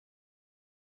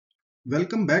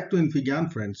Welcome back to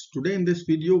infyGyan friends. Today in this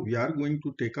video we are going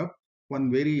to take up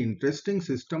one very interesting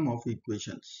system of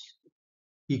equations.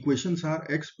 Equations are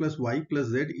x plus y plus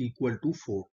z equal to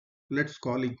 4. Let's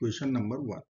call equation number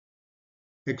 1.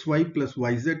 xy plus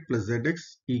yz plus zx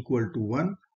equal to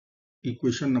 1.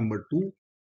 Equation number 2.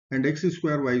 And x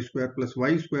square y square plus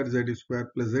y square z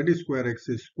square plus z square x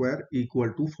square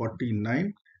equal to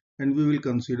 49. And we will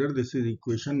consider this is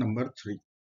equation number 3.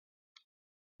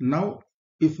 Now,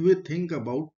 if we think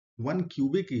about one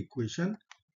cubic equation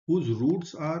whose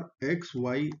roots are x,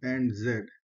 y and z,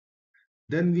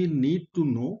 then we need to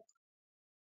know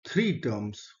three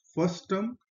terms. First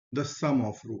term, the sum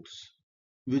of roots,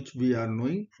 which we are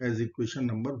knowing as equation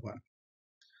number 1.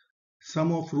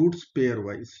 Sum of roots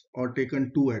pairwise or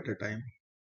taken two at a time.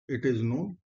 It is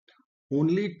known.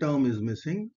 Only term is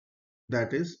missing,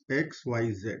 that is x,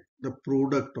 y, z, the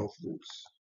product of roots.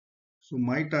 So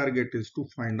my target is to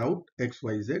find out x,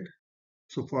 y, z.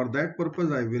 So for that purpose,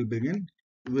 I will begin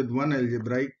with one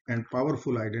algebraic and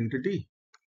powerful identity.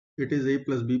 It is a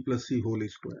plus b plus c whole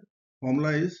square. Formula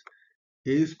is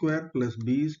a square plus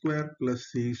b square plus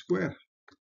c square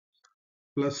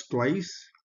plus twice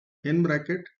in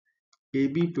bracket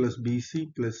ab plus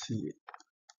bc plus ca.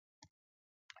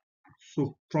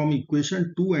 So from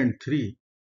equation 2 and 3,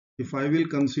 if I will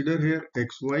consider here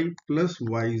xy plus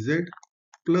yz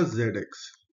plus zx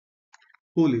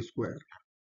whole square,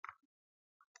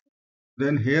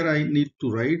 then here I need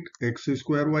to write x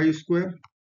square y square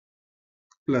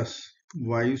plus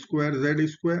y square z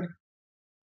square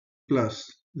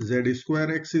plus z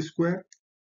square x square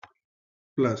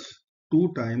plus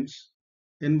 2 times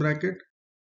in bracket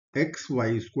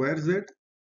xy square z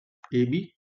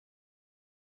ab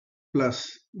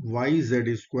plus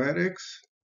yz square x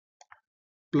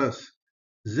plus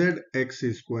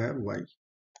zx square y.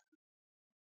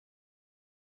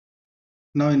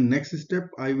 Now in next step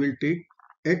I will take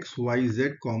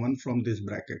xyz common from this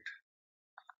bracket.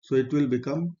 So it will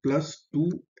become plus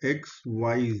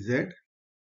 2xyz,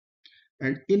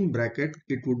 and in bracket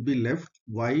it would be left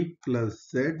y plus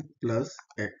z plus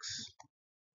x.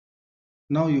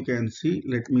 Now you can see,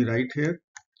 let me write here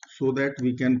so that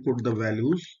we can put the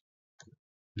values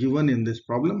given in this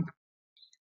problem.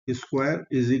 Square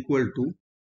is equal to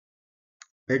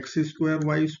x square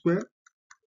y square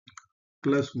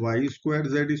plus y square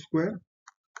z square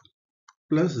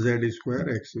plus z square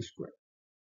x square.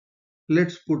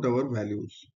 Let's put our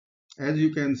values. As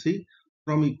you can see,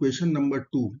 from equation number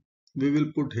 2, we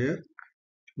will put here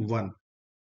 1.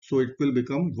 So it will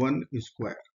become 1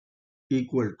 square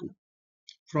equal to.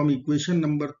 From equation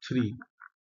number 3,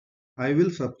 I will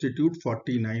substitute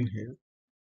 49 here.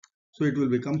 So it will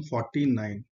become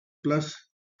 49 plus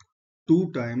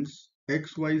 2 times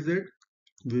xyz.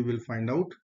 We will find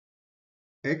out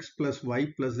x plus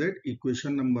y plus z,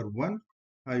 equation number 1.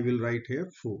 I will write here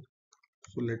 4.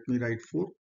 So let me write 4.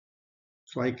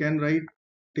 So I can write,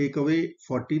 take away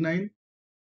 49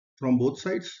 from both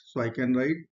sides. So I can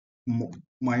write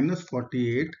minus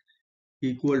 48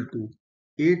 equal to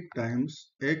 8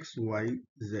 times x, y,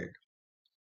 z.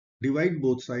 Divide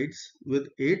both sides with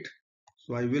 8.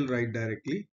 So I will write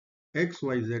directly x,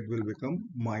 y, z will become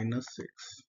minus 6.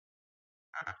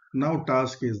 Now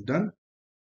task is done.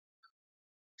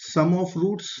 Sum of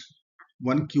roots,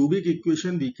 one cubic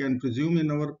equation we can presume in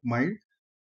our mind.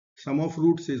 Sum of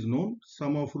roots is known.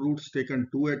 Sum of roots taken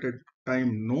two at a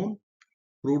time known.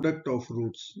 Product of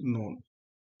roots known.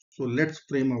 So let's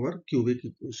frame our cubic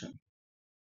equation.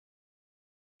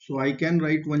 So I can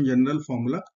write one general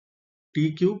formula,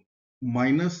 t cube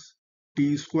minus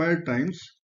t square times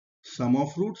sum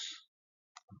of roots.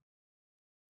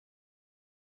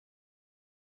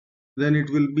 Then it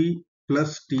will be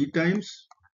plus t times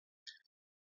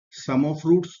sum of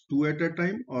roots two at a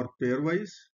time or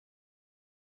pairwise,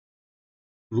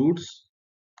 roots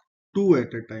 2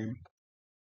 at a time.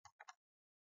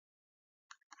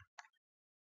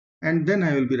 And then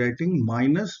I will be writing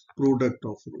minus product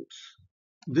of roots.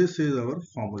 This is our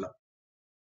formula.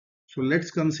 So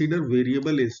let's consider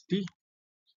variable is t.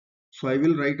 So I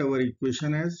will write our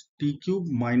equation as t cube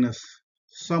minus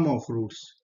sum of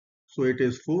roots. So it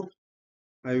is 4.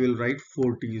 I will write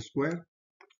 4t square.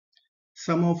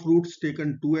 Sum of roots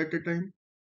taken 2 at a time.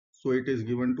 So it is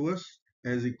given to us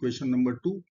as equation number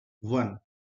 2, 1.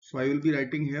 So I will be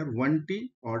writing here 1t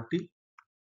or t.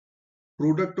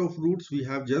 Product of roots we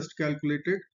have just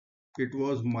calculated. It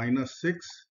was minus 6.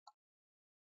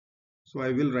 So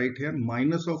I will write here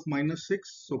minus of minus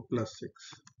 6. So plus 6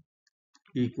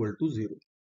 equal to 0.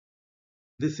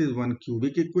 This is one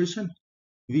cubic equation.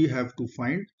 We have to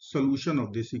find solution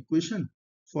of this equation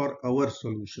for our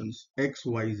solutions x,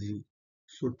 y, z.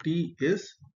 So t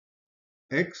is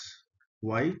x,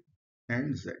 y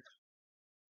and z.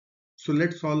 So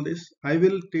let's solve this. I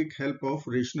will take help of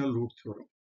rational root theorem.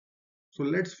 So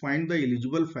let's find the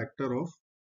eligible factor of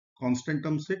constant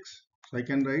term 6. So I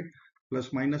can write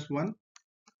plus minus 1,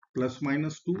 plus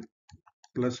minus 2,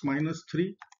 plus minus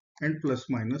 3 and plus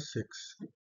minus 6.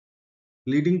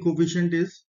 Leading coefficient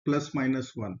is plus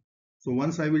minus 1. So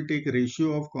once I will take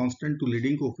ratio of constant to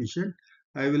leading coefficient,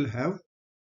 I will have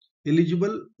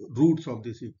eligible roots of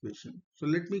this equation. So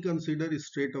let me consider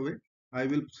straight away. I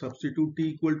will substitute t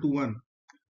equal to 1.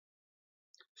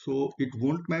 So it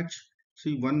won't match.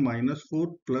 See, 1 minus 4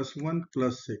 plus 1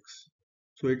 plus 6.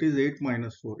 So it is 8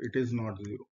 minus 4. It is not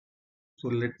 0. So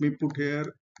let me put here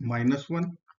minus 1.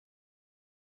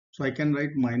 So I can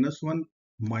write minus 1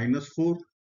 minus 4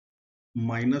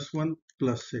 minus 1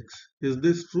 plus 6. Is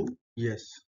this true? Yes.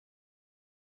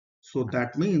 So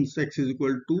that means x is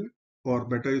equal to, or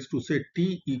better is to say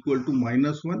t equal to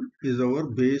minus 1 is our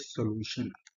base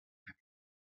solution.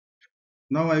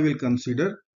 Now I will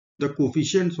consider the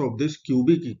coefficients of this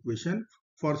cubic equation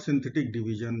for synthetic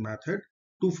division method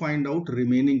to find out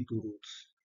remaining two roots.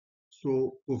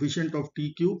 So coefficient of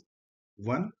t cube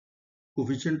 1,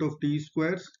 coefficient of t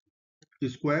square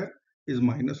is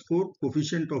minus 4,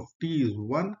 coefficient of t is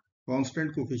 1,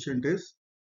 constant coefficient is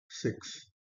 6.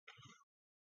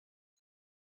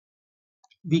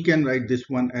 We can write this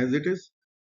one as it is.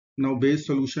 Now base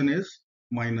solution is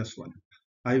minus 1.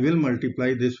 I will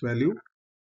multiply this value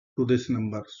to this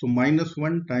number. So minus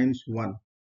 1 times 1,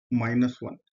 minus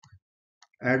 1.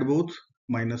 Add both,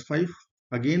 minus 5.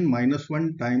 Again minus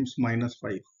 1 times minus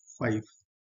 5, 5.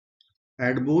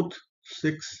 Add both,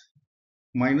 6.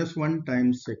 Minus 1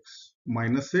 times 6,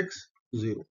 minus 6,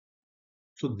 0.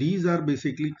 So these are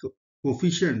basically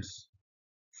coefficients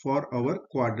for our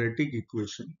quadratic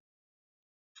equation.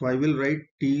 So I will write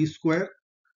t square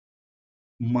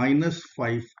minus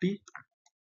 5t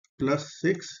plus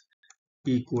 6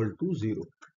 equal to 0.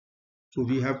 So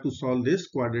we have to solve this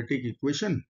quadratic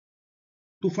equation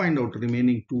to find out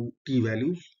remaining two t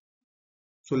values.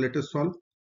 So let us solve.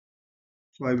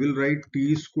 So I will write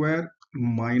t square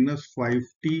minus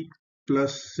 5t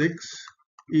plus 6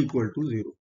 equal to 0.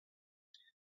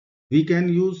 We can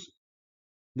use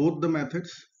both the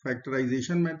methods,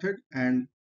 factorization method and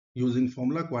using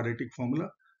formula, quadratic formula.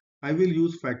 I will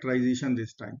use factorization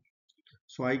this time.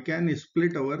 So I can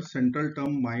split our central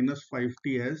term minus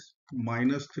 5t as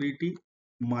minus 3t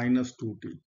minus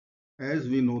 2t. As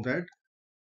we know that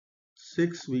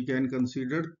 6 we can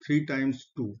consider 3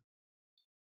 times 2.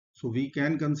 So we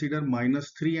can consider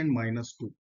minus 3 and minus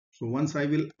 2. So once I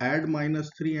will add minus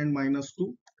 3 and minus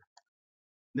 2,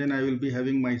 then I will be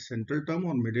having my central term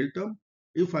or middle term.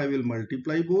 If I will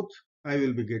multiply both, I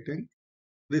will be getting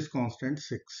this constant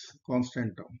 6,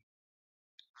 constant term.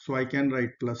 So I can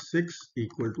write plus 6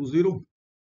 equal to 0.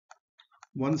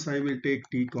 Once I will take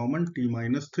t common, t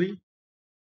minus 3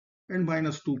 and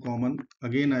minus 2 common,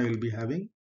 again I will be having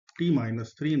t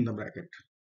minus 3 in the bracket.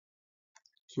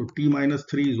 So t minus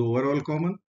 3 is overall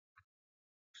common.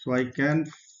 So I can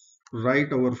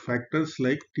write our factors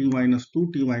like t minus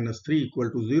 2, t minus 3 equal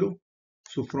to 0.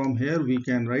 So from here we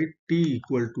can write t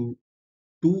equal to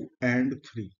 2 and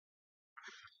 3.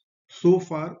 So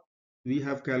far we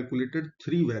have calculated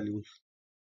 3 values.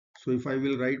 So if I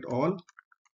will write all,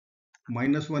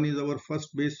 minus 1 is our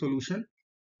first base solution,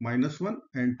 minus 1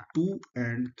 and 2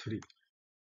 and 3.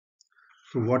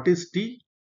 So what is t?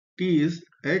 T is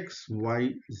x,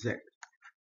 y, z,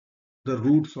 the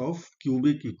roots of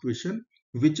cubic equation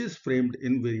which is framed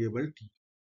in variable t.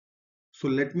 So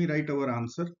let me write our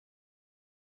answer.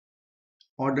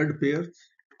 Ordered pairs.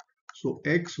 So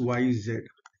x, y, z.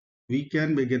 We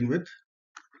can begin with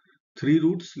 3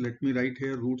 roots. Let me write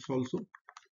here roots also.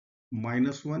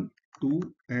 Minus 1, 2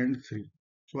 and 3.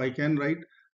 So I can write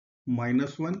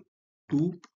minus 1,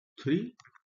 2, 3,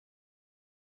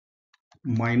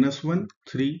 minus 1,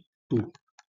 3, 2.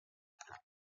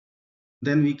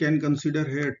 Then we can consider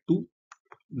here 2.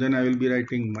 Then I will be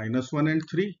writing minus 1 and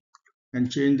 3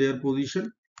 and change their position,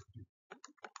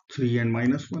 3 and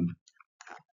minus 1.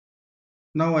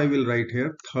 Now I will write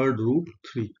here third root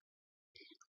 3,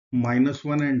 minus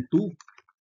 1 and 2.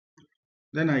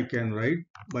 Then I can write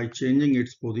by changing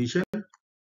its position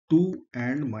 2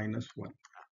 and minus 1.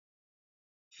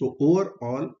 So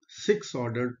overall 6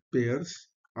 ordered pairs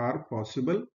are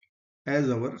possible as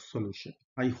our solution.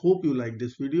 I hope you like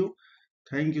this video.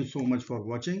 Thank you so much for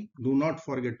watching. Do not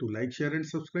forget to like, share and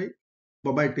subscribe.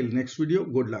 Bye bye till next video.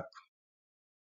 Good luck.